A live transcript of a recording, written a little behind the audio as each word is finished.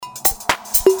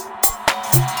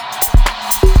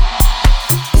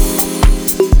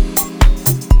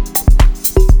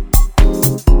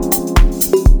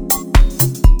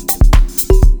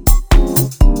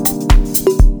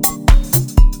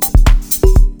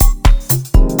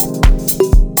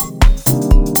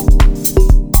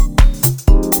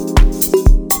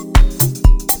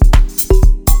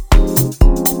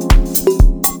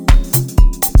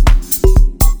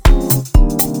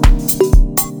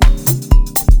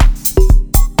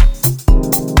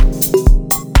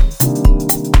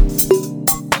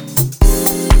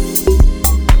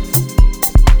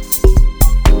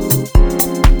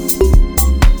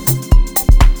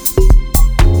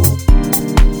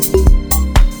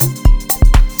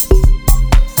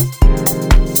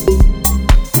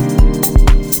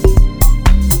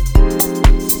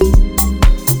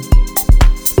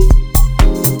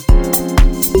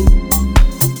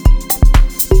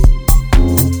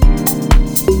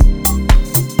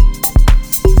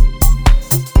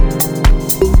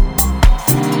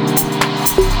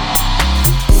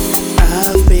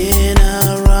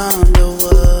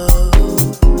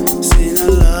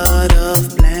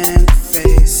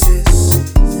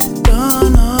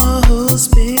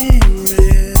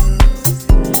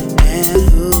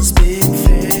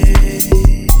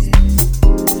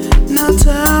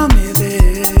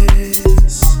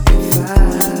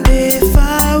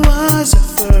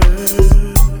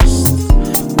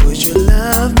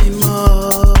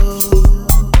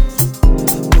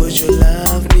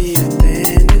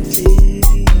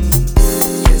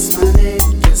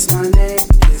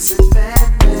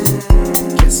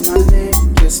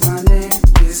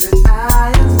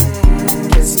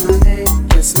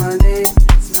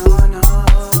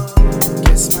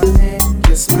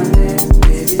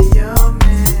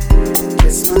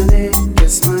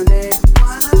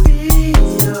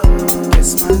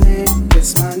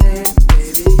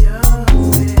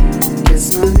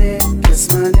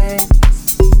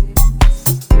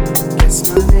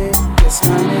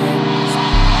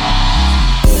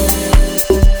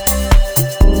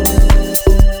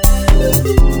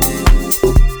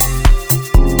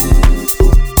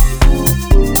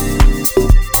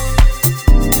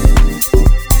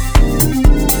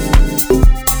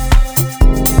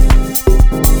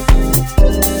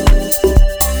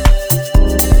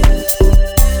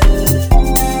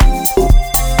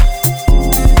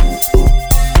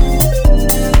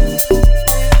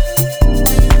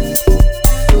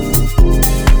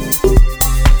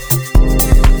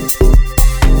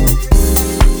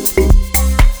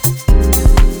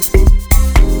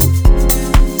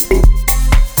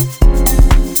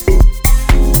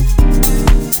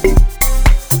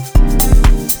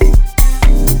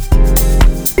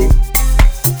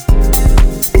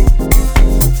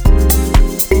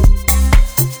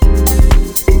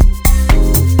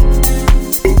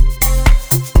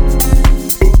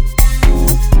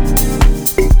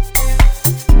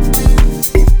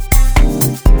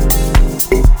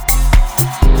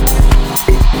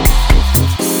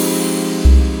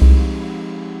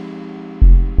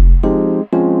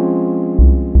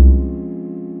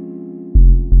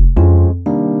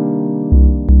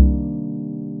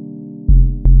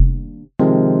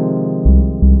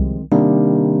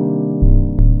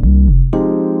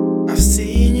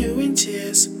seeing you in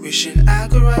tears, wishing I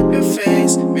could wipe your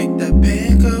face, make that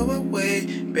pain go away.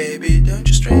 Baby, don't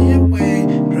you stray away.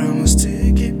 Promise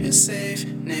to keep you safe,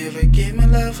 never give my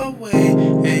love away,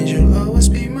 and you'll always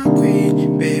be my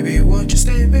queen. Baby, won't you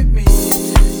stay with me?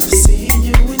 I've seen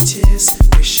you in tears,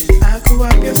 wishing I could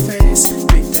wipe your face,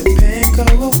 make that pain go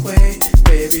away.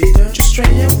 Baby, don't you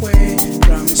stray away.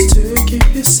 Promise to keep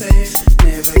you safe,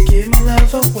 never give my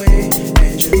love away,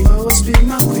 and you'll always be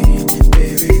my queen.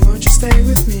 Baby, won't you stay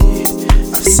with me?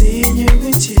 I've seen you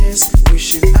in tears,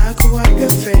 wishing I could wipe your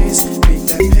face, make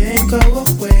that pain go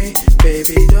away.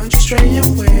 Baby, don't you stray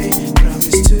away.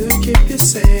 Promise to keep you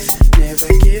safe, never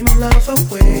give my love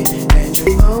away, and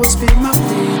you'll always be my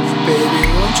queen. Baby,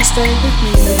 won't you stay with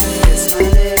me? Kiss my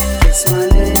neck, kiss my neck.